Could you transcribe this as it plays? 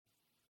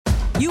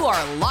You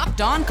are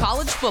Locked On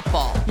College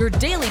Football, your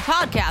daily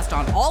podcast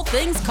on all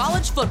things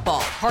college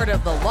football. Part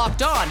of the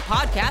Locked On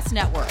Podcast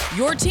Network,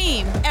 your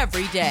team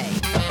every day.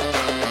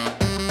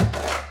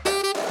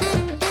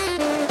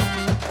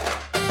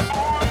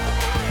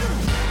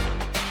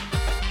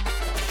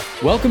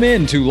 Welcome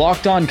in to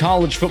Locked On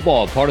College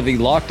Football, part of the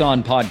Locked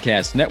On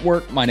Podcast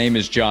Network. My name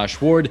is Josh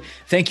Ward.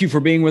 Thank you for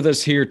being with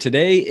us here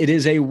today. It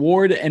is a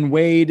Ward and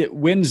Wade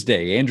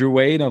Wednesday. Andrew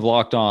Wade of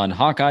Locked On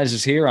Hawkeyes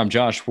is here. I'm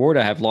Josh Ward.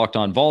 I have Locked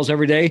On Vols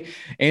every day.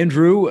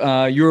 Andrew,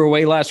 you were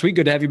away last week.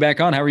 Good to have you back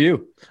on. How are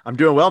you? I'm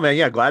doing well, man.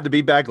 Yeah, glad to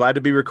be back. Glad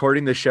to be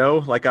recording the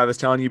show. Like I was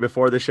telling you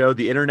before the show,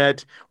 the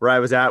internet where I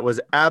was at was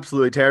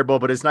absolutely terrible,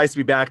 but it's nice to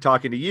be back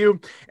talking to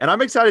you. And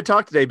I'm excited to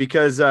talk today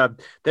because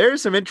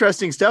there's some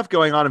interesting stuff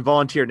going on in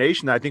Volunteer Nation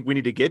that I think we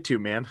need to get to,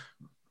 man.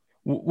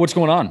 What's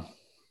going on?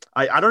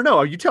 I don't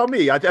know. You tell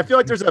me. I feel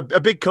like there's a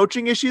big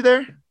coaching issue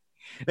there.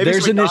 Maybe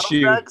there's an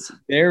issue.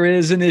 There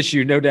is an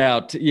issue, no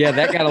doubt. Yeah,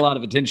 that got a lot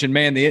of attention.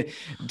 Man, the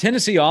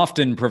Tennessee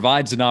often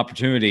provides an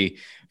opportunity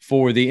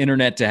for the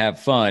internet to have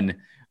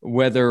fun.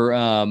 Whether,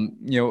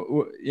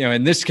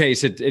 in this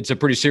case, it's a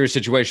pretty serious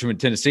situation with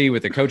Tennessee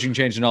with the coaching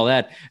change and all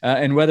that.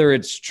 And whether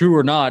it's true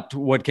or not,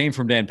 what came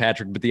from Dan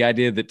Patrick, but the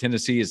idea that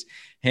Tennessee is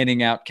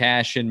handing out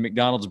cash in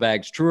McDonald's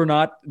bags, true or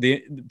not,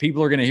 the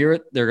people are going to hear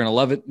it. They're going to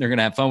love it. They're going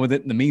to have fun with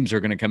it. And the memes are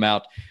going to come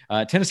out.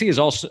 Tennessee has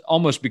also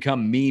almost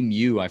become meme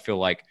you, I feel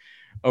like,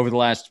 over the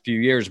last few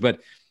years. But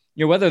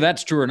whether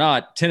that's true or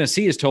not,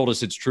 Tennessee has told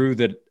us it's true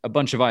that a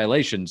bunch of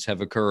violations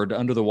have occurred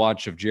under the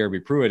watch of Jeremy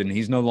Pruitt, and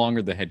he's no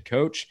longer the head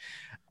coach.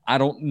 I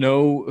don't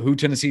know who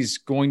Tennessee's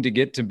going to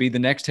get to be the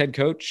next head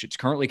coach. It's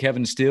currently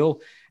Kevin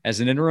Steele as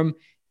an interim.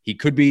 He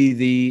could be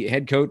the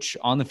head coach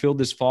on the field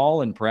this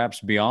fall and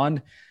perhaps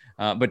beyond.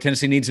 But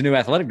Tennessee needs a new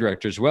athletic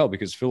director as well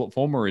because Philip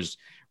Fulmer is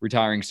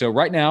retiring. So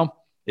right now,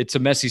 it's a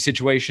messy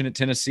situation at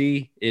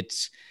Tennessee.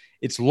 It's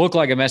looked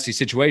like a messy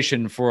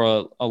situation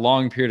for a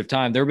long period of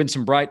time. There have been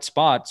some bright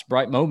spots,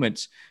 bright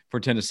moments for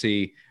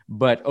Tennessee.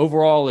 But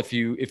overall, if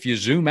you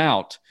zoom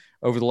out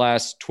over the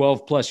last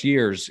 12 plus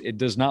years, it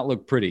does not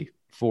look pretty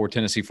for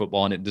Tennessee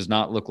football, and it does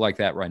not look like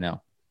that right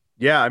now.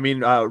 Yeah, I mean,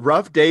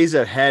 rough days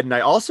ahead. And I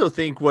also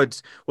think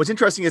what's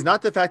interesting is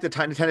not the fact that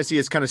Tennessee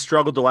has kind of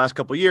struggled the last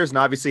couple of years and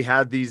obviously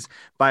had these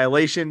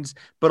violations,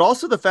 but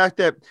also the fact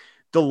that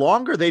the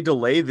longer they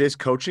delay this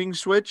coaching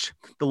switch,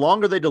 the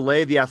longer they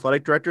delay the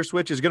athletic director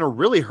switch is going to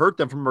really hurt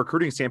them from a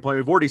recruiting standpoint.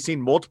 We've already seen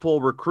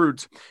multiple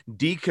recruits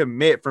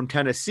decommit from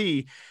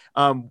Tennessee.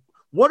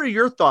 What are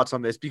your thoughts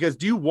on this? Because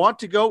do you want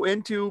to go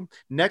into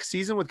next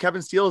season with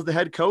Kevin Steele as the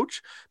head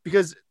coach?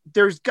 Because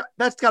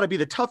that's got to be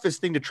the toughest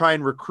thing to try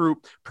and recruit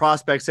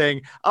prospects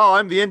saying, oh,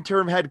 I'm the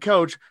interim head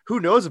coach. Who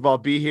knows if I'll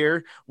be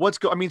here?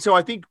 So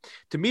I think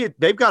to me,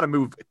 they've got to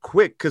move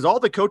quick because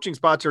all the coaching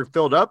spots are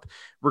filled up.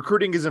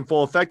 Recruiting is in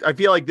full effect. I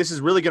feel like this is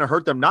really going to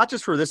hurt them, not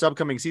just for this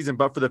upcoming season,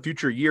 but for the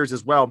future years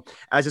as well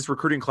as this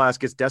recruiting class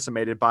gets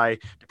decimated by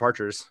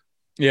departures.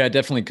 Yeah, it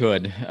definitely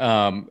could.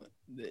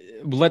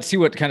 Let's see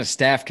what kind of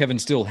staff Kevin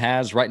Steele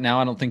has right now.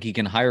 I don't think he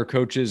can hire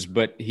coaches,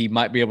 but he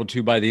might be able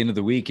to by the end of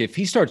the week. If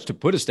he starts to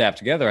put a staff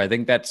together, I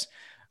think that's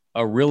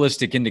a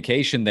realistic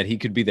indication that he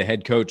could be the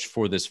head coach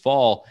for this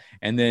fall.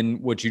 And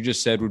then what you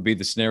just said would be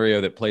the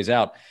scenario that plays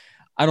out.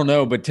 I don't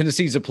know, but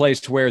Tennessee's a place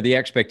to where the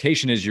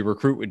expectation is you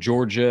recruit with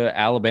Georgia,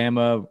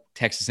 Alabama,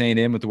 Texas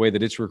A&M with the way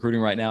that it's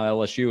recruiting right now,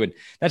 LSU, and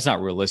that's not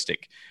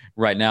realistic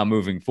right now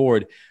moving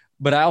forward.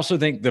 But I also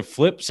think the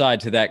flip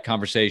side to that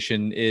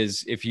conversation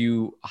is if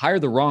you hire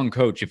the wrong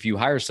coach, if you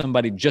hire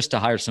somebody just to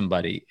hire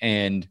somebody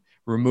and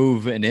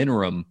remove an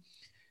interim,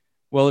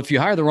 well, if you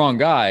hire the wrong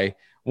guy,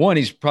 one,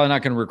 he's probably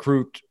not going to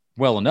recruit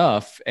well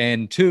enough.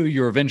 And two,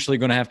 you're eventually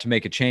going to have to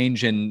make a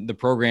change and the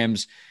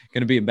program's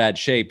going to be in bad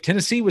shape.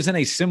 Tennessee was in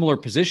a similar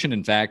position,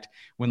 in fact,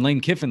 when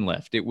Lane Kiffin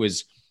left. It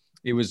was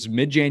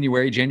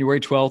mid-January. January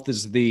 12th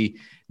is the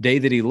day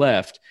that he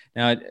left.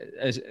 Now,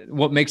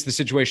 what makes the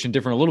situation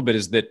different a little bit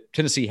is that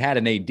Tennessee had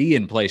an AD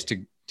in place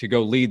to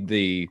go lead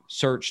the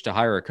search to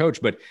hire a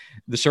coach, but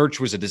the search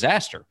was a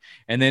disaster.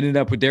 And they ended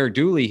up with Derek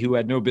Dooley, who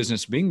had no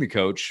business being the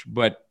coach,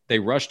 but they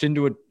rushed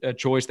into a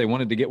choice. They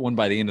wanted to get one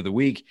by the end of the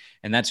week,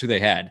 and that's who they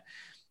had.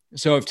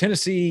 So if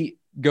Tennessee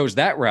goes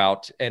that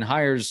route and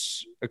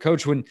hires a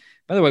coach when,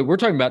 by the way, we're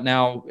talking about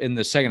now in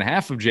the second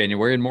half of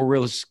January and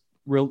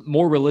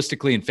more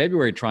realistically in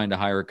February trying to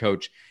hire a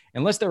coach,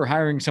 unless they were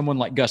hiring someone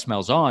like Gus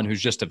Malzahn, who's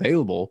just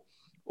available,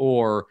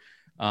 or,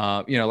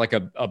 like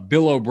a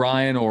Bill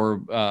O'Brien or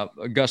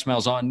Gus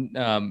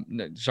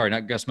Malzahn, sorry,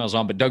 not Gus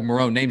Malzahn, but Doug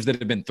Marrone, names that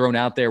have been thrown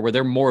out there where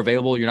they're more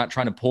available. You're not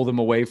trying to pull them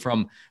away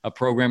from a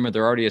program where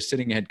they're already a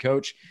sitting head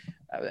coach.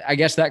 I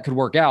guess that could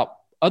work out.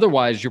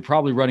 Otherwise, you're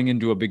probably running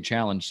into a big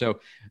challenge. So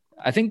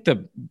I think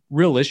the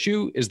real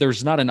issue is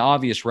there's not an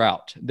obvious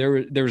route.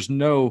 There's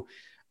no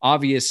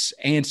obvious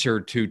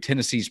answer to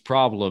Tennessee's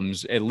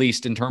problems, at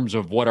least in terms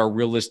of what are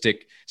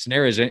realistic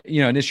scenarios.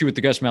 An issue with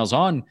the Gus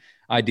Malzahn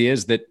idea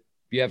is that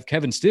you have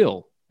Kevin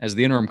Steele as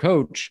the interim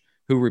coach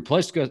who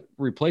replaced Gus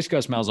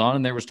Malzahn,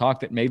 and there was talk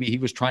that maybe he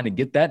was trying to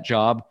get that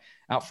job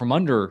out from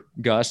under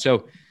Gus.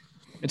 So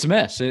it's a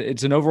mess.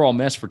 It's an overall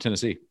mess for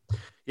Tennessee.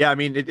 Yeah, I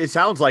mean, it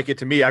sounds like it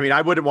to me. I mean,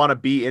 I wouldn't want to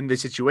be in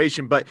this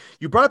situation, but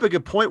you brought up a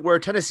good point where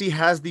Tennessee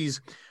has these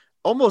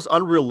almost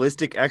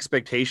unrealistic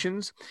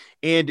expectations,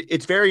 and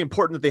it's very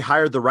important that they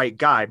hire the right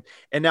guy.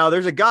 And now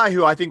there's a guy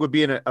who I think would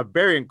be a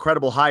very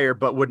incredible hire,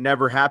 but would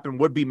never happen,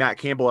 would be Matt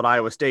Campbell at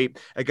Iowa State,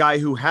 a guy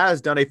who has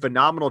done a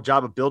phenomenal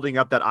job of building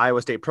up that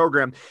Iowa State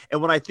program.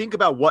 And when I think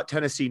about what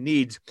Tennessee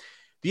needs,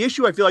 the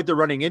issue I feel like they're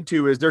running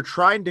into is they're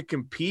trying to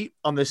compete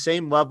on the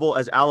same level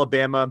as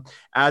Alabama,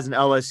 as an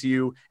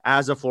LSU,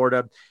 as a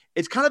Florida.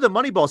 It's kind of the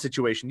Moneyball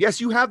situation.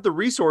 Yes, you have the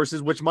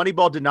resources, which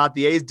Moneyball did not,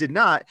 the A's did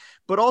not,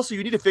 but also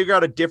you need to figure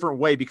out a different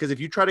way, because if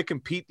you try to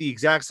compete the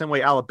exact same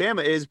way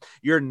Alabama is,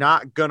 you're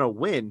not going to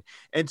win.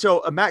 And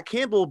so Matt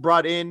Campbell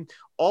brought in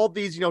all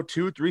these, 2,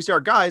 3-star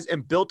guys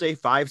and built a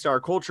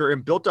 5-star culture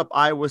and built up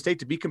Iowa State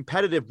to be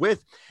competitive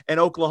with an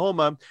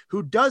Oklahoma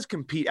who does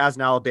compete as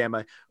an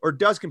Alabama, or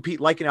does compete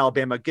like an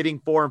Alabama, getting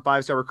 4 and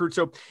 5-star recruits.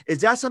 So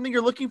is that something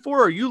you're looking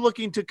for? Are you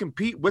looking to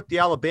compete with the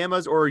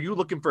Alabamas, or are you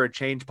looking for a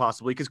change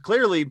possibly? Because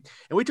clearly, and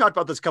we talked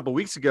about this a couple of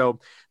weeks ago,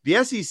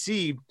 the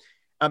SEC,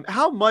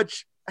 how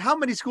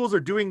many schools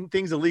are doing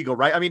things illegal,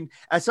 right? I mean,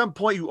 at some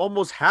point you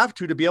almost have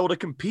to be able to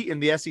compete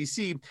in the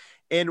SEC.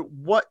 And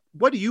what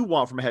do you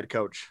want from a head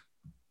coach?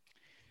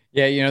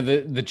 Yeah,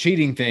 the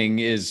cheating thing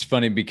is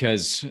funny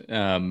because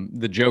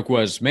the joke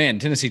was, man,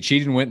 Tennessee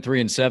cheated and went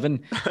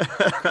 3-7.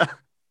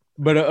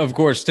 But of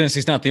course,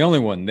 Tennessee's not the only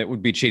one that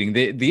would be cheating.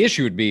 The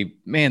issue would be,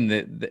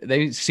 man,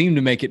 they seem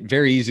to make it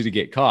very easy to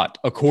get caught,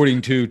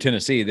 according to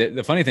Tennessee.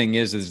 The funny thing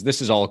is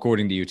this is all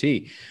according to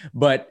UT.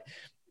 But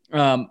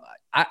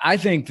I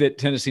think that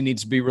Tennessee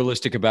needs to be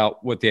realistic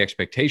about what the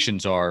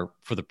expectations are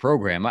for the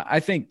program.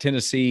 I think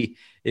Tennessee,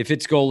 if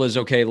its goal is,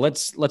 okay,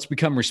 let's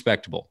become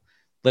respectable.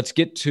 Let's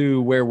get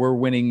to where we're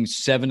winning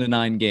 7 to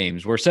 9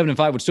 games, where 7 and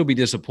 5 would still be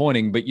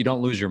disappointing, but you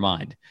don't lose your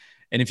mind.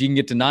 And if you can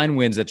get to 9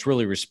 wins, that's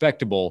really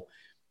respectable.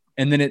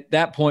 And then at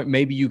that point,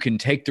 maybe you can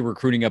take the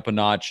recruiting up a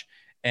notch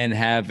and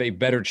have a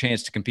better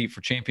chance to compete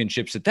for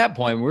championships. At that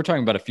point, we're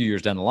talking about a few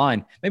years down the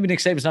line, maybe Nick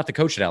Saban's not the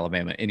coach at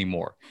Alabama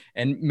anymore.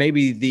 And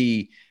maybe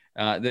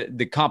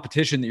the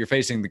competition that you're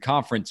facing, the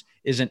conference,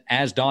 isn't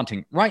as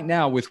daunting. Right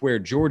now, with where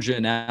Georgia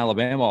and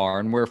Alabama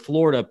are and where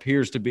Florida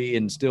appears to be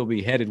and still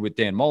be headed with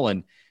Dan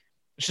Mullen,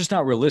 it's just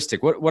not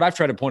realistic. What I've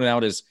tried to point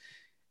out is,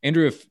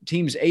 Andrew, if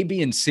teams A,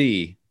 B, and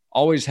C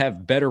always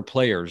have better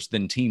players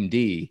than Team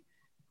D,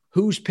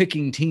 who's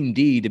picking Team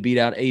D to beat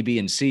out A, B,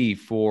 and C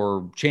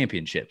for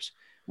championships?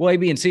 Well, A,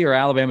 B, and C are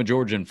Alabama,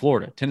 Georgia, and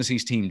Florida.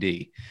 Tennessee's Team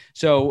D.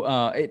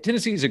 So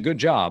Tennessee is a good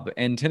job,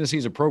 and Tennessee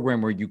is a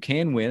program where you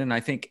can win, and I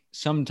think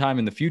sometime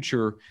in the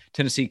future,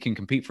 Tennessee can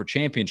compete for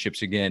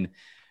championships again.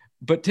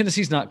 But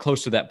Tennessee's not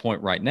close to that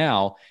point right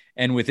now,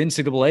 and with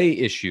NCAA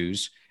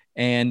issues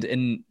and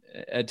in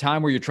a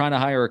time where you're trying to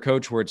hire a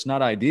coach where it's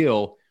not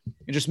ideal,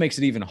 it just makes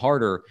it even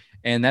harder.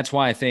 And that's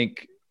why I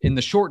think in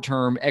the short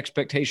term,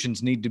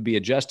 expectations need to be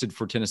adjusted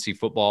for Tennessee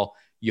football.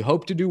 You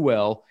hope to do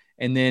well.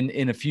 And then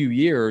in a few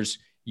years,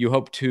 you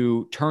hope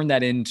to turn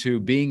that into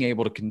being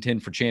able to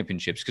contend for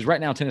championships. Because right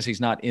now,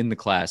 Tennessee's not in the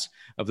class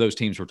of those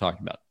teams we're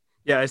talking about.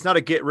 Yeah, it's not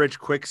a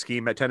get-rich-quick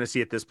scheme at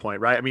Tennessee at this point,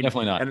 right? I mean,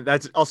 definitely not. And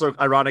that's also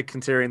ironic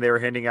considering they were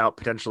handing out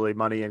potentially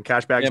money and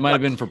cash bags. It might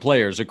have been for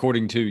players,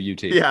 according to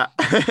UT. Yeah,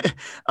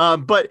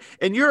 but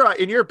in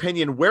your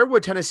opinion, where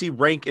would Tennessee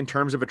rank in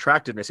terms of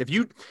attractiveness? If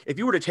you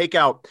were to take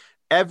out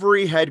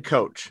every head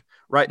coach,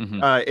 right?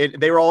 Mm-hmm.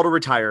 They were all to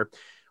retire.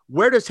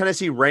 Where does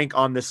Tennessee rank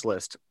on this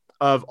list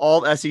of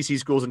all SEC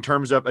schools in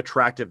terms of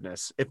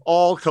attractiveness if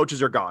all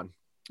coaches are gone?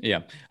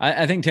 Yeah,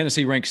 I think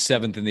Tennessee ranks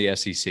 7th in the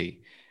SEC.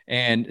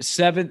 And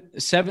seventh,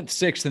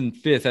 6th, and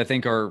 5th, I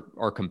think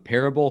are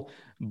comparable,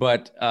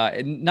 but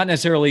not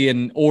necessarily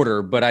in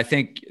order. But I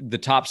think the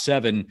top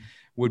 7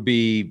 would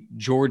be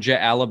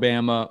Georgia,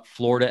 Alabama,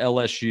 Florida,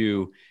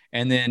 LSU,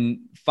 and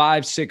then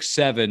 5, 6,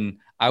 7.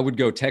 I would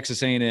go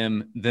Texas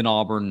A&M, then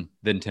Auburn,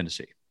 then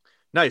Tennessee.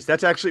 Nice.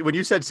 That's actually, when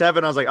you said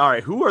 7, I was like, all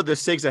right, who are the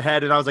 6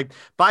 ahead? And I was like,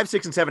 5,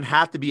 6, and 7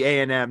 have to be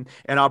A&M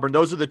and Auburn.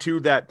 Those are the 2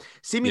 that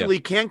seemingly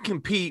can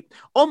compete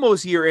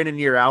almost year in and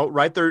year out,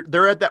 right?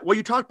 They're at that, what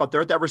you talked about,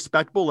 they're at that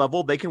respectable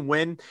level. They can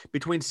win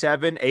between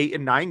 7, 8,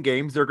 and 9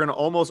 games. They're going to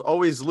almost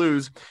always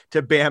lose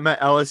to Bama,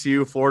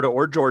 LSU, Florida,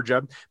 or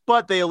Georgia,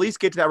 but they at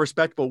least get to that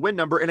respectable win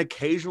number. And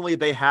occasionally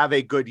they have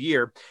a good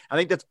year. I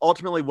think that's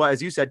ultimately what,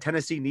 as you said,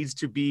 Tennessee needs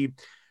to be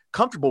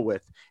comfortable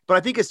with. But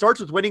I think it starts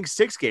with winning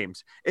 6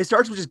 games. It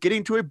starts with just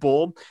getting to a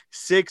bowl,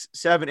 6,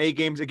 7, 8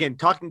 games. Again,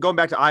 going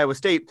back to Iowa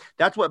State,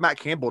 that's what Matt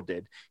Campbell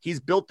did.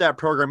 He's built that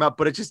program up,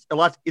 but it's a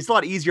lot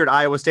easier at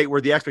Iowa State where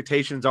the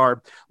expectations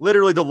are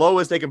literally the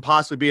lowest they can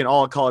possibly be in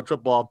all of college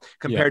football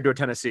compared to a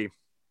Tennessee.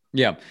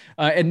 Yeah.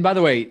 And by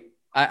the way,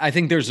 I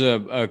think there's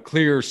a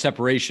clear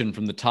separation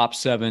from the top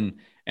 7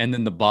 and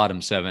then the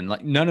bottom 7.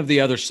 Like, none of the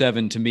other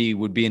 7 to me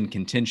would be in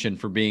contention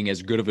for being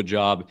as good of a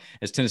job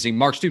as Tennessee.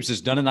 Mark Stoops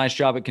has done a nice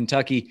job at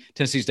Kentucky.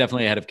 Tennessee's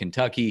definitely ahead of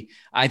Kentucky.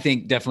 I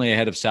think definitely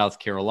ahead of South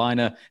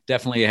Carolina,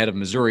 definitely ahead of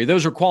Missouri.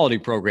 Those are quality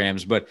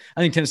programs, but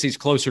I think Tennessee's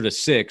closer to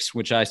 6,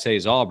 which I say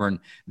is Auburn,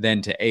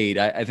 than to 8.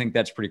 I think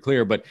that's pretty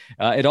clear, but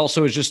it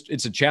also is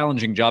it's a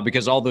challenging job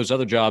because all those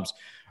other jobs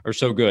are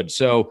so good.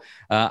 So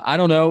I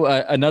don't know.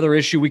 Another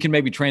issue, we can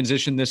maybe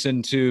transition this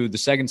into the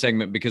second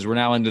segment because we're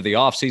now into the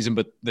offseason,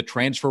 but the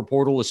transfer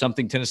portal is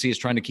something Tennessee is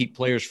trying to keep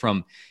players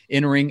from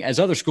entering, as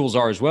other schools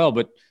are as well.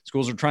 But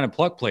schools are trying to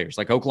pluck players.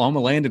 Like Oklahoma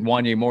landed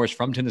Wanye Morris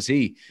from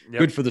Tennessee. Yep.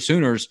 Good for the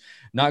Sooners,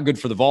 not good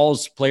for the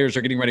Vols. Players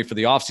are getting ready for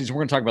the offseason. We're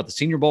going to talk about the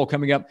Senior Bowl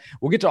coming up.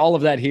 We'll get to all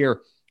of that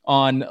here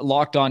on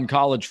Locked On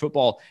College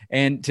Football.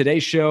 And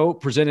today's show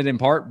presented in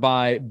part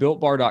by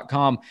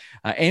BuiltBar.com.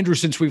 Andrew,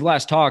 since we've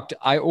last talked,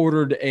 I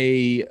ordered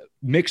a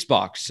mix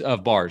box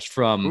of bars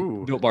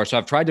from Built Bar. So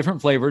I've tried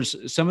different flavors.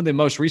 Some of the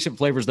most recent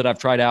flavors that I've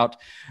tried out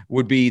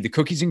would be the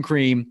cookies and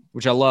cream,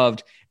 which I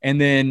loved. And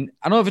then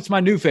I don't know if it's my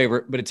new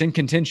favorite, but it's in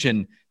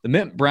contention. The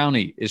mint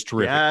brownie is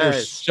terrific. Yes.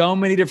 There's so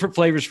many different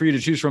flavors for you to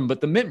choose from, but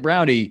the mint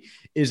brownie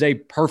is a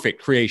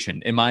perfect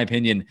creation, in my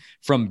opinion,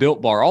 from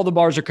Built Bar. All the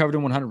bars are covered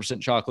in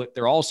 100% chocolate.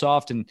 They're all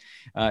soft and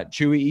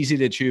chewy, easy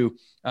to chew.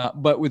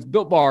 But with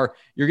Built Bar,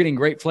 you're getting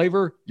great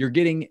flavor. You're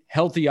getting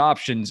healthy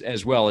options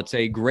as well. It's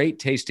a great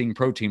tasting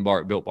protein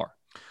bar at Built Bar.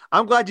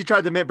 I'm glad you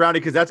tried the mint brownie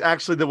because that's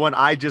actually the one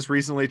I just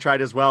recently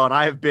tried as well. And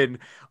I have been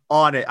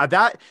on it.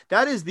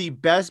 That is the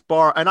best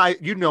bar. And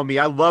you know me,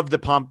 I love the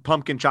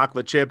pumpkin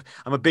chocolate chip.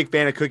 I'm a big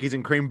fan of cookies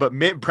and cream, but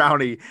mint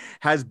brownie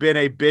has been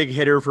a big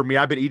hitter for me.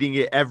 I've been eating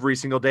it every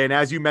single day. And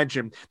as you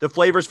mentioned, the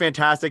flavor is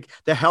fantastic.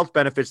 The health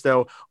benefits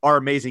though are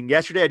amazing.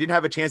 Yesterday, I didn't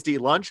have a chance to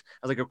eat lunch.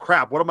 I was like, oh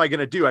crap, what am I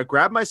going to do? I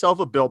grabbed myself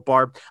a Built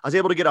Bar. I was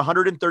able to get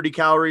 130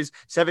 calories,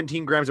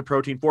 17 grams of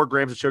protein, 4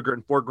 grams of sugar,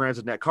 and 4 grams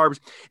of net carbs.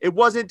 It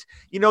wasn't,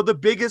 the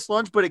biggest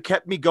lunch, but it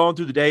kept me going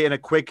through the day in a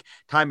quick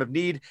time of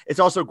need. It's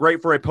also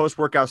great for a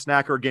post-workout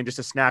snack, or again, just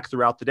a snack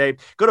throughout the day.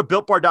 Go to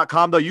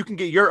BuiltBar.com, though. You can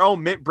get your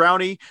own mint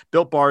brownie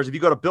Built Bars. If you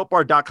go to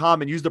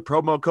BuiltBar.com and use the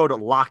promo code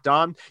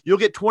LOCKEDON, you'll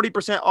get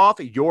 20% off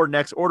your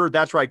next order.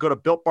 That's right. Go to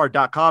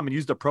BuiltBar.com and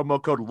use the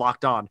promo code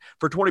LOCKEDON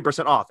for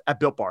 20% off at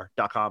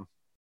BuiltBar.com.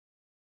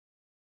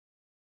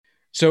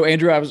 So,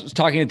 Andrew, I was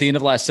talking at the end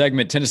of the last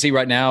segment. Tennessee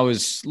right now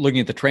is looking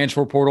at the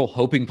transfer portal,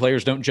 hoping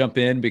players don't jump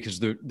in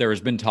because there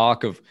has been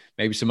talk of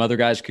maybe some other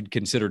guys could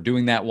consider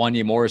doing that.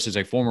 Wanye Morris is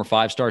a former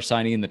 5-star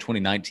signee in the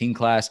 2019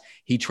 class.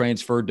 He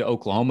transferred to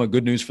Oklahoma.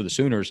 Good news for the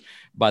Sooners,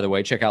 by the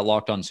way. Check out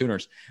Locked On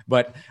Sooners.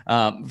 But,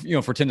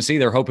 for Tennessee,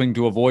 they're hoping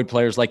to avoid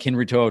players like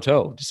Henry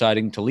To'oTo'o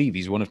deciding to leave.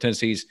 He's one of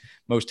Tennessee's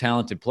most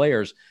talented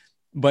players.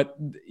 But,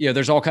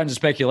 there's all kinds of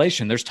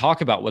speculation. There's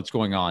talk about what's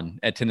going on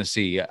at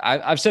Tennessee.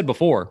 I've said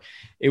before,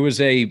 it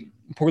was a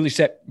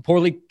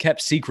poorly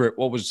kept secret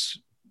what was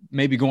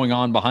maybe going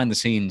on behind the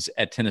scenes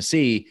at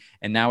Tennessee,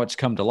 and now it's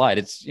come to light.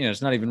 It's,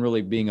 it's not even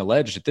really being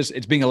alleged at this.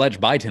 It's being alleged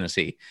by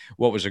Tennessee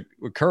what was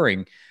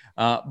occurring.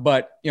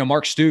 But,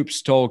 Mark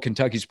Stoops told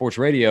Kentucky Sports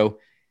Radio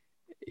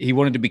he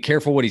wanted to be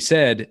careful what he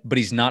said, but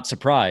he's not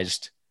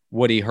surprised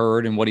what he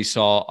heard and what he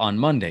saw on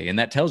Monday. And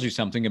that tells you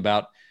something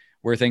about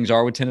where things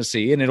are with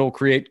Tennessee, and it'll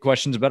create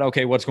questions about,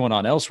 okay, what's going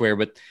on elsewhere.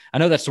 But I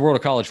know that's the world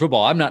of college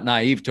football. I'm not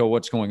naive to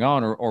what's going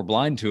on or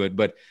blind to it,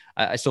 but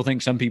I still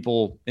think some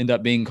people end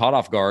up being caught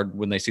off guard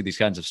when they see these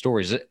kinds of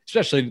stories,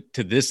 especially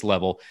to this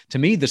level. To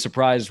me, the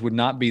surprise would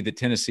not be that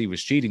Tennessee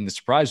was cheating. The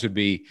surprise would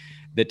be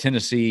that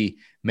Tennessee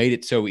made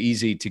it so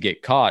easy to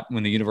get caught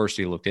when the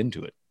university looked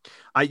into it.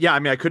 I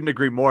couldn't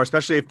agree more,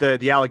 especially if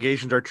the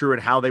allegations are true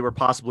and how they were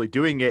possibly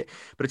doing it.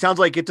 But it sounds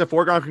like it's a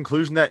foregone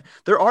conclusion that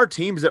there are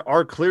teams that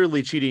are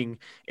clearly cheating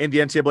in the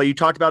NCAA. You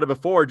talked about it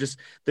before, just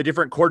the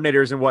different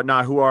coordinators and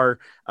whatnot who are,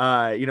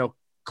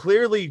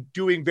 clearly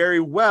doing very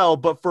well,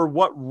 but for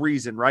what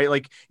reason, right?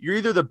 Like, you're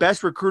either the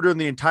best recruiter in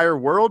the entire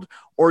world,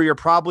 or you're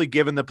probably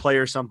giving the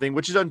player something,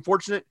 which is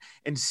unfortunate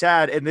and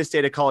sad in this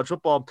state of college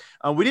football.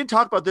 We didn't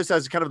talk about this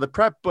as kind of the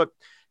prep, but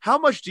how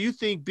much do you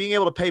think being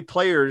able to pay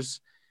players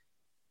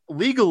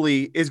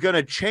legally is going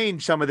to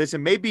change some of this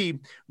and maybe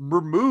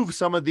remove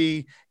some of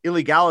the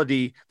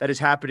illegality that is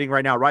happening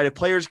right now, right? If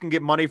players can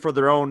get money for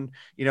their own,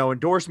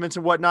 endorsements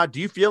and whatnot, do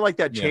you feel like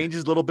that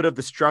changes a little bit of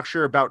the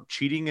structure about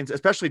cheating, and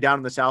especially down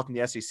in the South and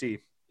the SEC?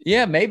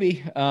 Yeah,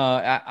 maybe.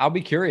 I'll be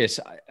curious.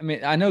 I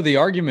mean, I know the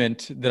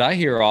argument that I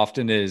hear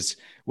often is,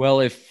 well,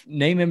 if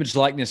name, image,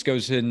 likeness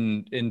goes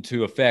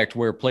into effect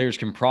where players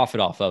can profit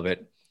off of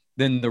it,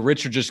 then the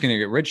rich are just going to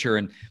get richer.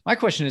 And my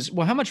question is,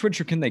 well, how much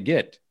richer can they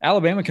get?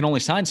 Alabama can only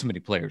sign so many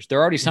players.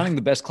 They're already signing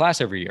the best class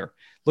every year.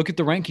 Look at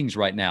the rankings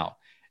right now.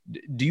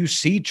 Do you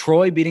see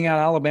Troy beating out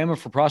Alabama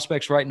for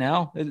prospects right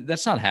now?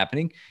 That's not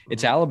happening.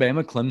 It's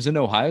Alabama, Clemson,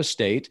 Ohio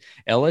State,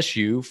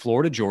 LSU,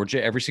 Florida,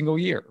 Georgia every single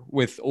year,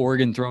 with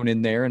Oregon thrown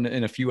in there and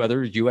a few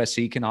others.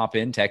 USC can hop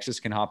in, Texas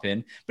can hop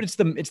in, but it's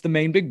the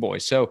main big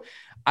boys. So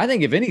I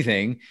think if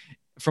anything,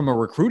 from a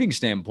recruiting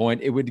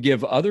standpoint, it would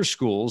give other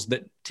schools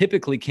that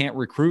typically can't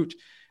recruit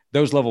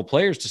those level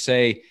players to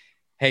say,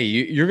 hey,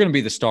 you're going to be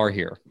the star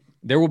here.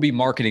 There will be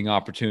marketing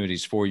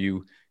opportunities for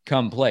you.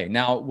 Come play.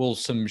 Now, will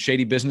some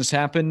shady business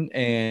happen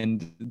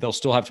and they'll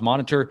still have to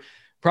monitor?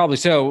 Probably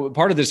so.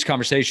 Part of this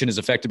conversation is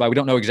affected by, we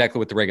don't know exactly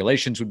what the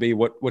regulations would be,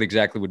 what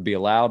exactly would be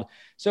allowed.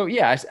 So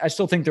yeah, I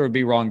still think there would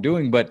be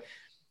wrongdoing, but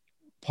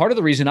part of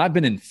the reason I've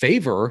been in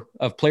favor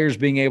of players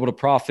being able to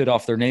profit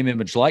off their name,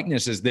 image,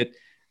 likeness is that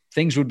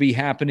things would be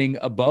happening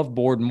above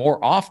board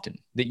more often,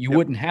 that you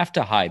wouldn't have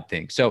to hide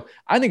things. So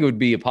I think it would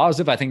be a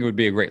positive. I think it would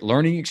be a great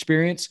learning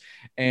experience.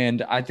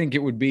 And I think it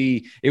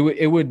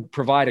would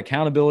provide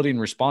accountability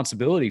and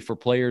responsibility for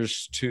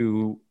players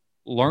to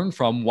learn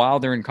from while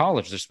they're in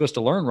college. They're supposed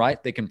to learn,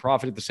 right? They can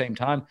profit at the same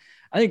time.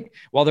 I think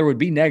while there would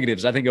be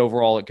negatives, I think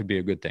overall it could be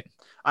a good thing.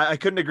 I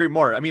couldn't agree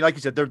more. I mean, like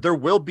you said, there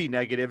will be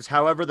negatives.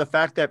 However, the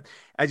fact that,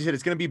 as you said,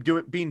 it's going to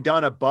be being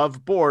done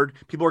above board,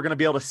 people are going to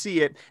be able to see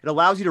it. It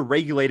allows you to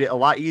regulate it a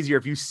lot easier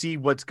if you see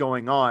what's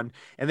going on.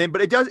 And then,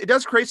 but it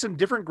does create some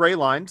different gray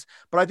lines.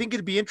 But I think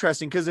it'd be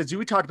interesting because, as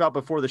we talked about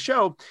before the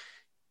show,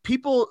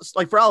 people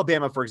like for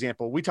Alabama, for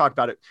example, we talked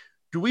about it.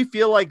 Do we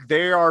feel like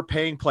they are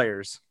paying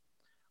players?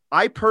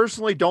 I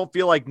personally don't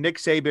feel like Nick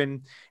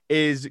Saban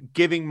is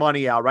giving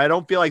money out, right? I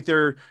don't feel like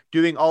they're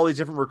doing all these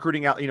different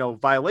recruiting out,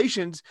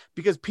 violations,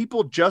 because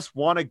people just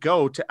want to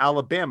go to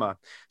Alabama.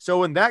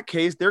 So in that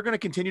case, they're going to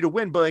continue to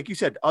win. But like you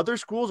said, other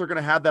schools are going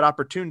to have that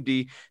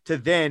opportunity to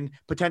then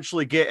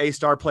potentially get a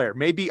star player.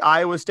 Maybe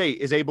Iowa State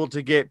is able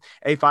to get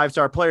a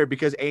 5-star player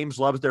because Ames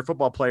loves their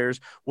football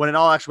players, when in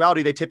all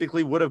actuality, they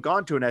typically would have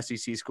gone to an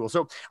SEC school.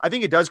 So I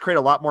think it does create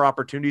a lot more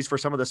opportunities for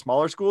some of the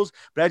smaller schools.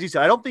 But as you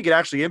said, I don't think it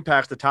actually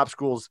impacts the top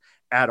schools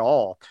at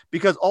all,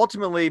 because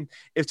ultimately,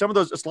 if a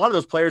lot of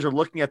those players are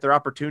looking at their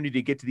opportunity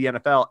to get to the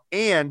NFL,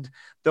 and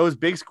those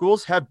big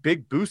schools have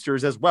big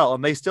boosters as well,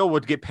 and they still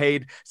would get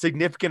paid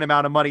significant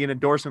amount of money and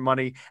endorsement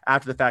money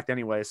after the fact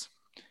anyways.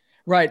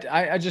 Right.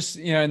 I just,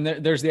 and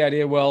there's the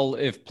idea, well,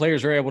 if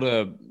players are able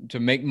to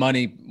make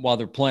money while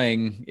they're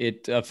playing,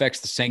 it affects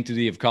the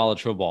sanctity of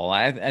college football.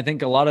 I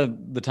think a lot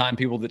of the time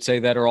people that say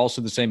that are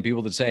also the same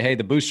people that say, hey,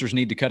 the boosters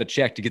need to cut a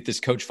check to get this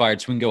coach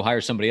fired so we can go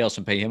hire somebody else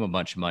and pay him a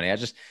bunch of money.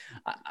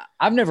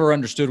 I've never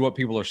understood what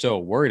people are so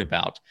worried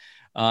about.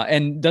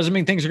 And doesn't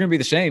mean things are going to be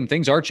the same.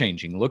 Things are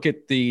changing. Look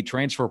at the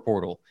transfer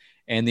portal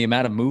and the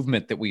amount of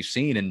movement that we've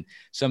seen in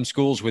some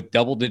schools with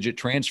double-digit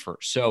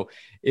transfers. So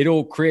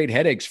it'll create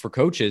headaches for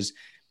coaches.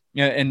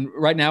 And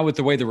right now, with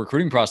the way the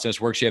recruiting process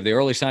works, you have the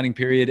early signing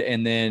period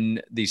and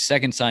then the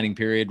second signing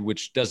period,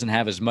 which doesn't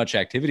have as much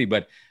activity.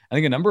 But I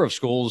think a number of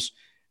schools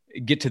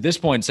get to this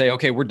point and say,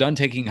 okay, we're done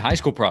taking high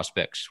school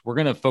prospects. We're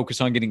going to focus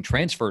on getting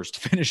transfers to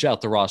finish out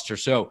the roster.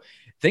 So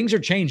things are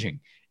changing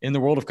in the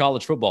world of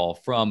college football,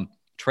 from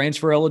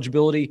transfer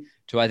eligibility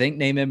to, I think,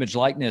 name, image,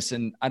 likeness.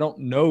 And I don't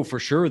know for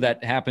sure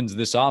that happens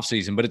this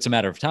offseason, but it's a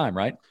matter of time,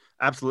 right?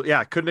 Absolutely. Yeah,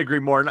 I couldn't agree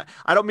more. And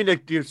I don't mean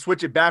to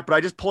switch it back, but I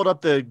just pulled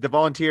up the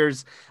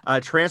Volunteers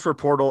transfer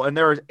portal, and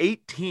there are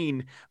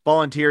 18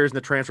 volunteers in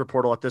the transfer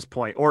portal at this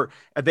point, or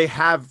they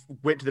have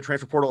went to the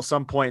transfer portal at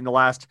some point in the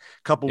last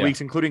couple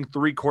weeks, including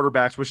 3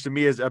 quarterbacks, which to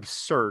me is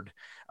absurd.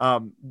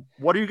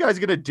 What are you guys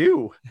going to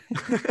do?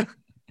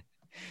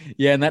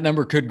 Yeah, and that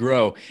number could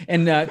grow.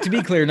 And to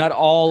be clear, not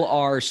all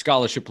are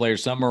scholarship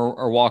players. Some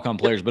are walk-on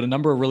players, but a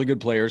number of really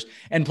good players.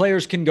 And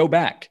players can go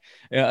back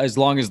as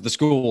long as the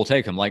school will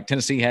take them. Like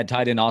Tennessee had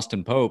tight end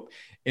Austin Pope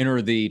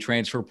enter the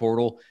transfer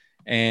portal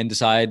and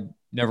decide,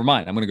 never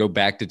mind, I'm going to go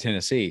back to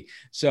Tennessee.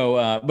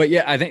 So, but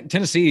yeah, I think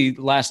Tennessee,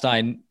 last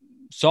I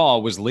saw,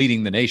 was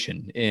leading the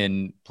nation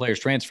in players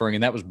transferring,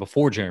 and that was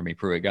before Jeremy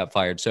Pruitt got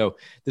fired. So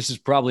this is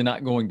probably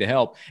not going to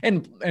help.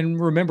 And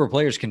remember,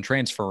 players can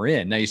transfer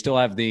in. Now you still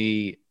have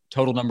the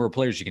total number of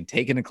players you can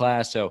take in a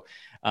class. So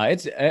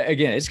it's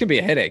going to be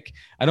a headache.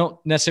 I don't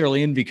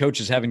necessarily envy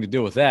coaches having to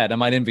deal with that. I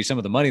might envy some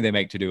of the money they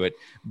make to do it,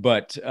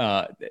 but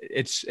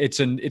it's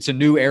a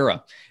new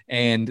era,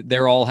 and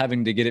they're all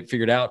having to get it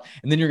figured out.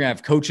 And then you're going to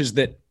have coaches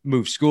that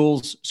move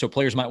schools, so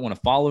players might want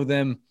to follow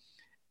them.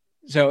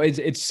 So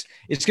it's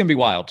going to be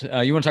wild.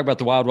 You want to talk about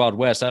the wild, wild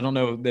west? I don't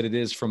know that it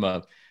is from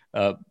a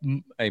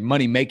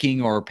money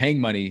making or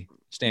paying money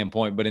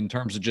standpoint, but in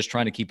terms of just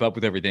trying to keep up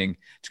with everything,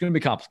 it's going to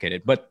be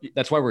complicated. But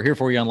that's why we're here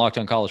for you on Locked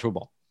On College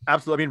Football.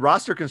 Absolutely. I mean,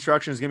 roster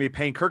construction is going to be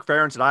paying. Kirk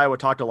Ferentz at Iowa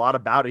talked a lot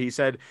about it. He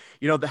said,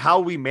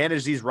 how we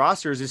manage these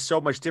rosters is so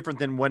much different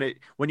than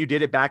when you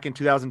did it back in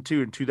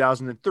 2002 and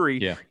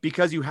 2003,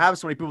 because you have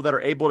so many people that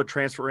are able to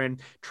transfer in,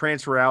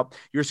 transfer out.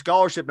 Your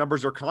scholarship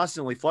numbers are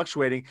constantly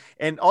fluctuating.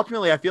 And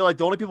ultimately, I feel like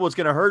the only people it's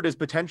going to hurt is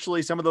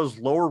potentially some of those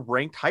lower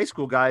ranked high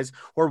school guys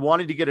who are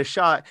wanting to get a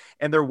shot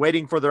and they're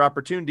waiting for their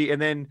opportunity.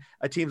 And then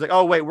a team's like,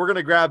 oh, wait, we're going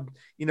to grab,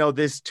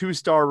 this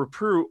 2-star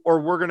recruit, or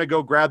we're going to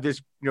go grab this,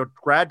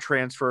 grad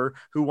transfer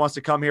who wants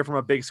to come here from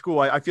a big school.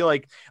 I feel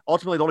like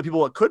ultimately the only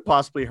people it could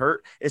possibly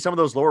hurt is some of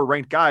those lower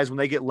ranked guys when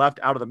they get left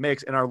out of the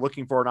mix and are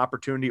looking for an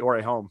opportunity or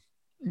a home.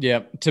 Yeah.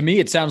 To me,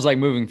 it sounds like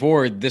moving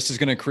forward, this is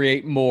going to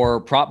create more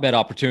prop bet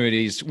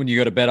opportunities when you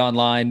go to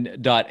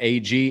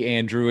betonline.ag,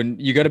 Andrew.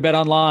 And you go to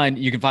BetOnline,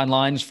 you can find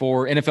lines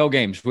for NFL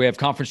games. We have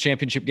conference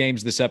championship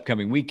games this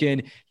upcoming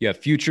weekend. You have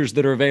futures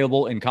that are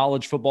available in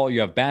college football. You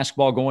have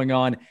basketball going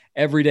on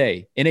every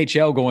day,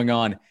 NHL going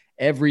on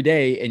every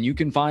day, and you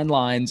can find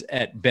lines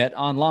at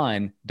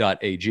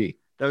betonline.ag.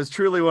 That was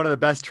truly one of the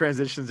best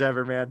transitions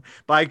ever, man.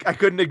 But I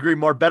couldn't agree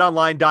more.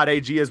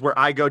 BetOnline.ag is where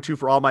I go to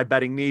for all my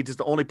betting needs. It's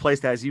the only place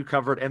that has you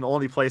covered and the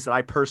only place that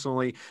I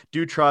personally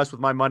do trust with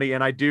my money.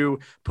 And I do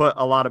put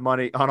a lot of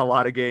money on a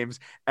lot of games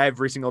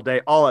every single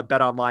day, all at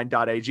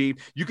BetOnline.ag.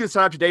 You can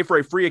sign up today for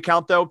a free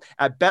account, though,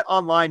 at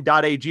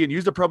BetOnline.ag and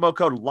use the promo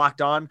code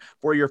LOCKEDON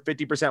for your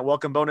 50%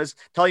 welcome bonus.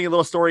 Telling you a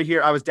little story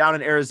here. I was down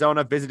in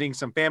Arizona visiting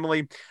some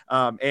family,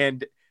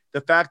 and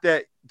the fact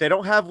that they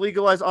don't have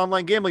legalized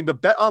online gambling, but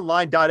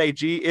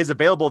betonline.ag is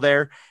available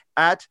there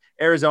at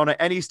Arizona,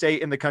 any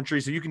state in the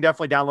country. So you can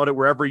definitely download it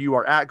wherever you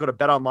are at. Go to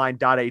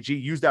betonline.ag.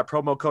 Use that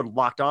promo code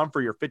locked on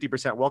for your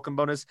 50% welcome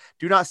bonus.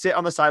 Do not sit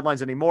on the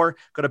sidelines anymore.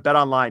 Go to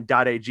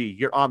betonline.ag,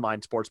 your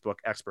online sportsbook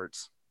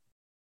experts.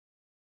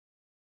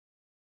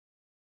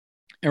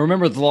 And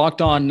remember the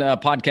Locked On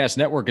Podcast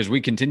Network, as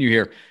we continue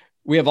here,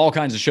 we have all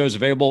kinds of shows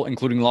available,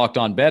 including Locked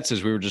On Bets,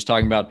 as we were just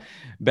talking about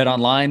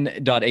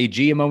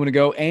betonline.ag a moment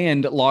ago,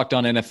 and Locked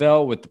On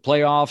NFL with the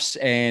playoffs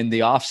and the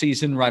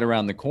offseason right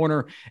around the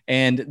corner.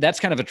 And that's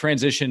kind of a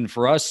transition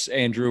for us,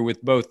 Andrew, with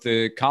both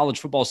the college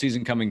football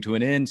season coming to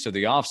an end, so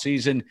the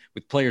offseason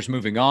with players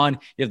moving on.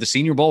 You have the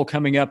Senior Bowl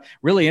coming up.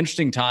 Really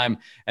interesting time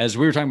as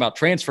we were talking about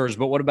transfers,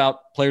 but what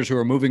about players who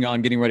are moving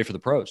on, getting ready for the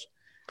pros?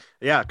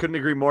 Yeah, couldn't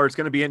agree more. It's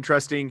going to be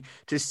interesting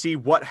to see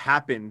what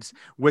happens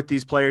with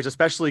these players,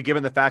 especially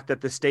given the fact that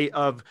the state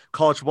of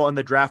college football and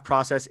the draft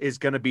process is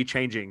going to be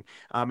changing.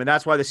 And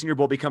that's why the Senior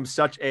Bowl becomes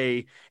such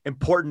a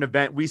important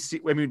event.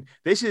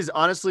 This is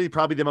honestly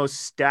probably the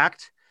most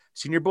stacked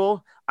Senior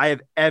Bowl I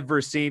have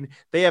ever seen.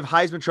 They have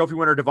Heisman Trophy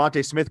winner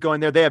Devontae Smith going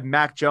there. They have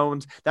Mac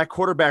Jones. That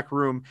quarterback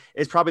room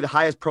is probably the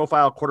highest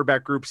profile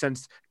quarterback group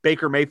since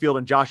Baker Mayfield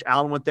and Josh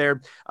Allen went there.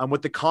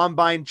 With the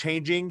combine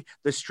changing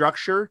the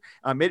structure,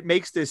 it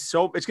makes this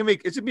so it's gonna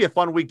be a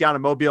fun week down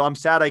in Mobile. I'm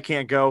sad I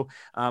can't go.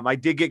 I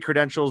did get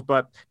credentials,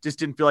 but just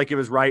didn't feel like it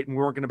was right, and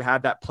we weren't going to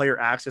have that player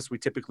access we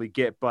typically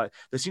get. But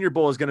the Senior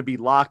Bowl is going to be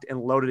locked and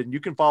loaded, and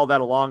you can follow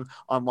that along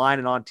online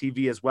and on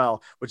TV as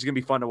well, which is going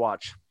to be fun to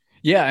watch.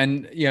 Yeah,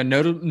 and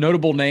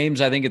notable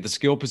names, I think, at the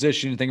skill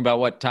position. Think about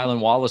what Tylan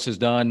Wallace has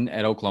done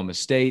at Oklahoma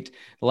State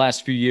the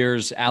last few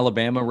years.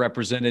 Alabama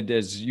represented,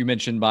 as you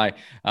mentioned, by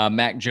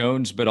Mac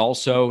Jones, but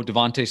also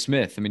Devontae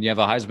Smith. I mean, you have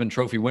a Heisman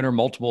Trophy winner,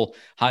 multiple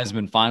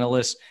Heisman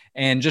finalists,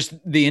 and just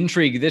the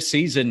intrigue this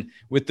season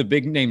with the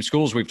big name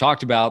schools we've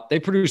talked about.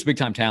 They produce big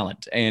time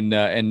talent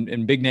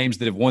and big names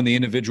that have won the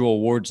individual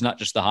awards, not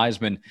just the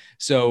Heisman.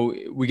 So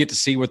we get to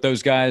see what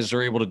those guys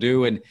are able to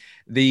do. And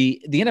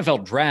the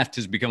NFL draft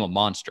has become a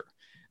monster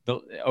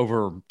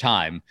over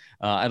time.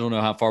 I don't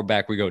know how far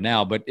back we go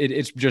now, but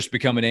it's just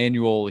become an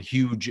annual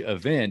huge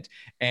event.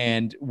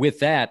 And with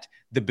that,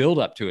 the build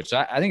up to it.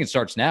 So I think it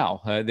starts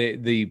now.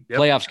 The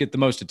playoffs get the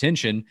most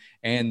attention,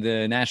 and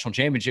the national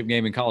championship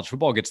game in college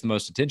football gets the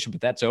most attention,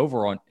 but that's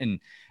over on, and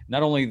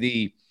not only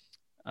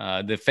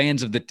the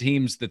fans of the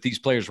teams that these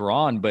players were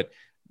on, but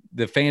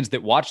the fans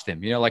that watch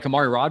them, like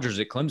Amari Rodgers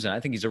at Clemson. I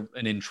think he's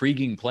an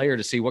intriguing player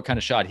to see what kind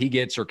of shot he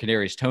gets, or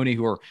Kadarius Toney,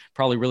 who are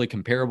probably really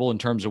comparable in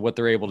terms of what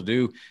they're able to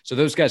do. So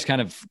those guys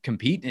kind of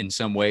compete in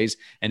some ways,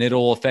 and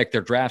it'll affect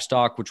their draft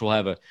stock, which will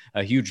have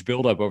a huge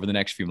buildup over the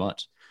next few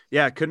months.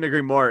 Yeah, couldn't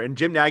agree more. And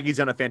Jim Nagy's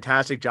done a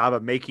fantastic job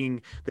of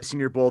making the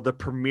Senior Bowl the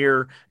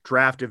premier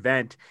draft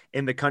event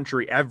in the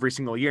country every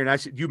single year. And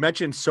as you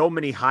mentioned, so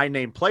many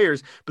high-name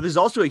players, but there's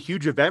also a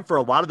huge event for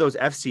a lot of those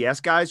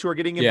FCS guys who are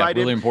getting invited.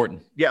 Yeah, really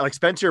important. Yeah, like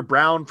Spencer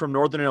Brown from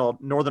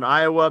Northern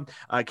Iowa,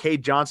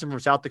 Cade Johnson from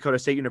South Dakota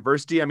State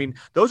University. I mean,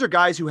 those are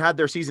guys who had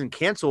their season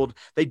canceled.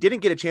 They didn't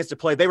get a chance to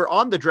play. They were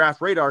on the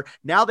draft radar.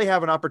 Now they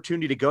have an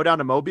opportunity to go down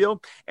to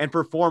Mobile and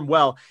perform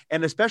well.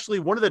 And especially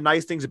one of the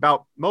nice things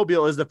about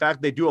Mobile is the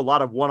fact they do a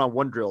lot of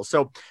one-on-one drills.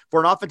 So for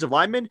an offensive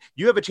lineman,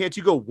 you have a chance,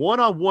 you go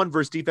one-on-one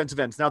versus defensive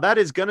ends. Now that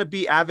is going to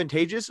be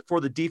advantageous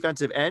for the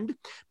defensive end,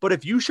 but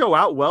if you show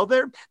out well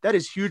there, that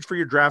is huge for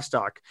your draft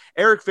stock.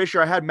 Eric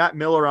Fisher, I had Matt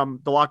Miller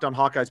on the Locked On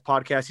Hawkeyes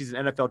podcast. He's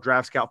an NFL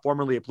draft scout,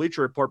 formerly at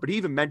Bleacher Report, but he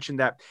even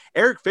mentioned that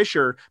Eric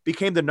Fisher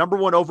became the number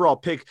one overall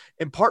pick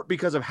in part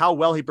because of how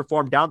well he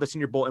performed down at the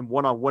Senior Bowl in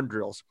one-on-one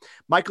drills.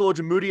 Michael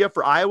Ojemudia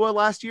for Iowa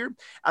last year,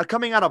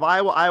 coming out of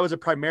Iowa's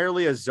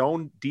primarily a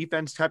zone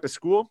defense type of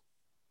school.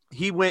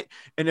 He went,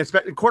 and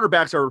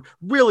quarterbacks are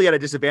really at a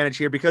disadvantage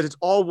here because it's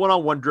all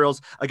one-on-one drills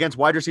against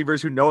wide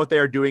receivers who know what they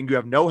are doing. You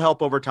have no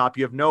help over top.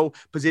 You have no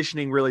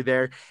positioning really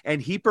there.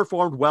 And he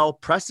performed well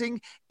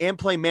pressing and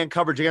playing man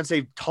coverage against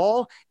a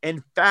tall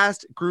and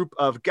fast group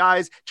of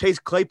guys. Chase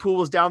Claypool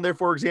was down there,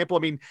 for example.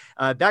 I mean,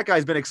 that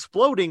guy's been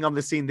exploding on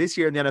the scene this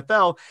year in the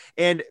NFL.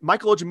 And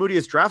Michael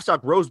Ojemudia's draft stock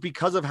rose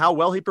because of how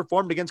well he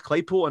performed against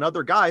Claypool and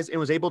other guys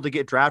and was able to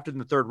get drafted in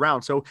the third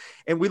round. So,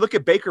 and we look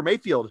at Baker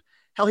Mayfield.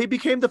 Hell, he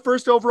became the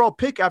first overall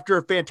pick after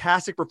a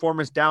fantastic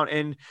performance down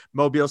in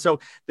Mobile. So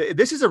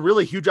this is a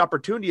really huge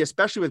opportunity,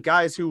 especially with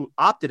guys who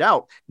opted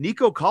out.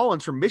 Nico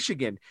Collins from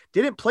Michigan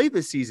didn't play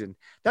this season.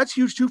 That's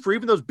huge too for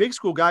even those big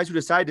school guys who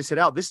decided to sit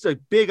out. This is a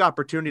big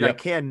opportunity. Yep. I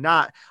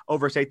cannot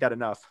overstate that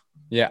enough.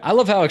 Yeah, I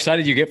love how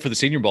excited you get for the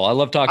Senior Bowl. I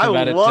love talking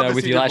about it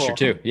with you last year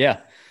too. Yeah.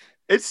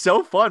 It's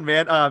so fun,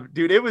 man.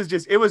 Dude, it was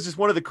just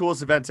one of the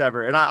coolest events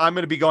ever. And I'm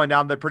going to be going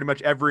down there pretty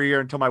much every year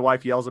until my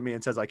wife yells at me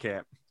and says I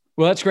can't.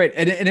 Well, that's great.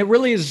 And it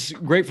really is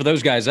great for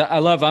those guys.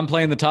 I'm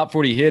playing the top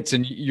 40 hits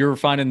and you're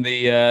finding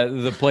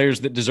the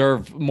players that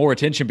deserve more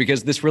attention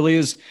because this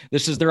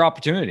is their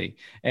opportunity.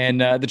 And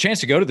the chance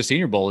to go to the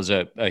Senior Bowl is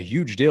a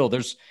huge deal.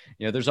 There's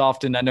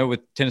often, I know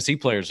with Tennessee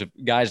players, if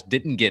guys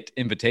didn't get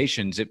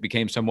invitations, it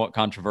became somewhat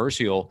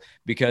controversial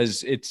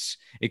because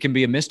it can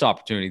be a missed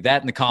opportunity.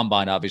 That and the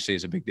combine obviously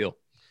is a big deal.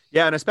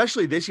 Yeah, and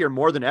especially this year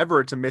more than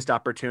ever, it's a missed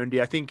opportunity.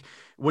 I think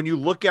when you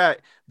look at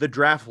the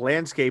draft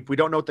landscape, we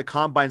don't know what the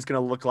combine is going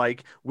to look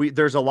like.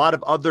 There's a lot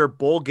of other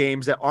bowl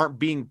games that aren't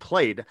being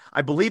played.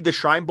 I believe the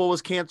Shrine Bowl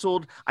was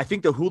canceled. I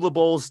think the Hula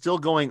Bowl is still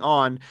going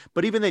on.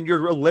 But even then,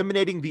 you're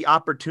eliminating the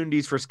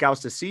opportunities for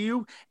scouts to see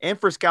you and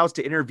for scouts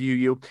to interview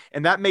you.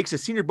 And that makes the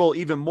Senior Bowl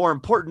even more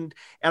important.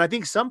 And I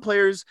think some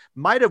players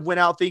might have went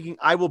out thinking,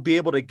 I will be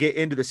able to get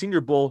into the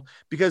Senior Bowl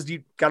because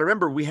you got to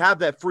remember, we have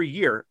that free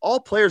year. All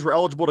players were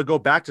eligible to go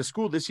back to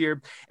school this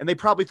year. And they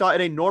probably thought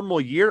in a normal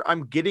year,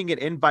 I'm getting an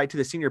invite to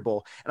the Senior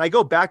Bowl. And I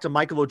go back to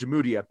Michael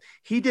Ojemudia.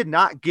 He did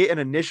not get an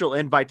initial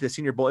invite to the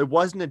Senior Bowl. It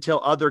wasn't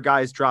until other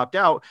guys dropped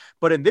out.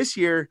 But in this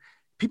year,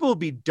 people will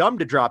be dumb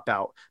to drop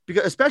out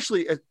because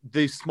especially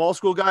the small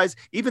school guys,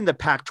 even the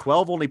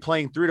Pac-12 only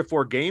playing 3 to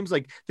 4 games.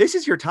 Like this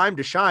is your time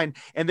to shine.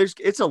 And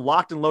it's a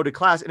locked and loaded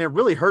class. And it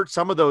really hurts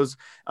some of those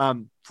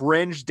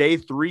fringe day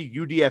 3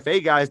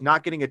 UDFA guys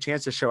not getting a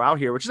chance to show out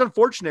here, which is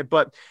unfortunate,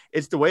 but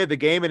it's the way of the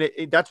game. And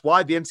that's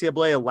why the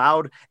NCAA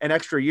allowed an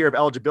extra year of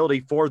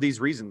eligibility for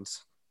these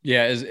reasons.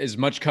 Yeah, as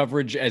much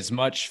coverage, as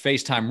much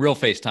FaceTime, real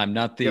FaceTime,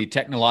 not the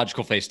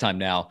technological FaceTime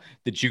now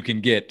that you can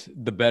get,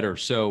 the better.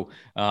 So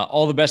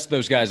all the best to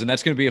those guys. And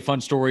that's going to be a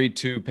fun story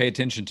to pay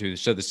attention to.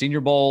 So the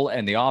Senior Bowl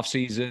and the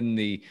offseason,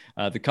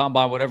 the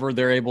combine, whatever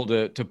they're able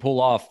to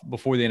pull off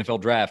before the NFL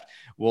draft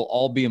will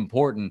all be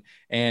important.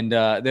 And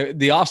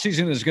the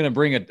offseason is going to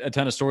bring a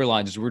ton of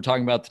storylines. As we're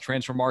talking about the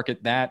transfer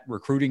market, that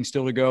recruiting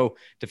still to go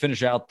to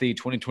finish out the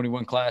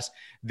 2021 class.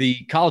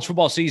 The college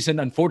football season,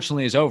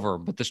 unfortunately, is over,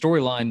 but the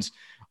storylines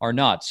are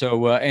not.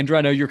 So, Andrew,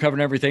 I know you're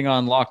covering everything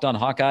on Locked On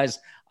Hawkeyes.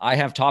 I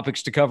have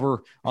topics to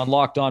cover on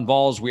Locked On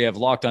Vols. We have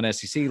Locked On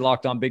SEC,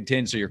 Locked On Big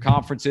Ten. So your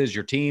conferences,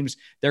 your teams,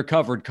 they're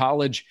covered,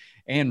 college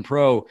and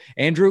pro.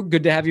 Andrew,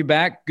 good to have you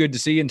back. Good to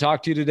see you and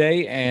talk to you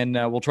today. And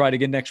we'll try it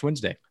again next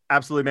Wednesday.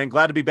 Absolutely, man.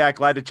 Glad to be back.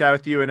 Glad to chat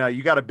with you. And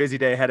you got a busy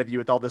day ahead of you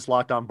with all this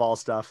Locked On Vols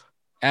stuff.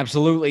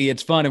 Absolutely.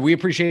 It's fun. And we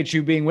appreciate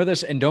you being with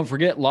us. And don't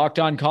forget, Locked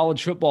On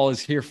College Football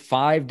is here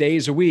 5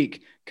 days a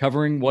week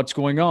covering what's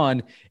going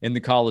on in the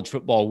college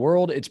football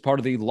world. It's part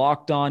of the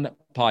Locked On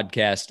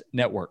Podcast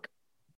Network.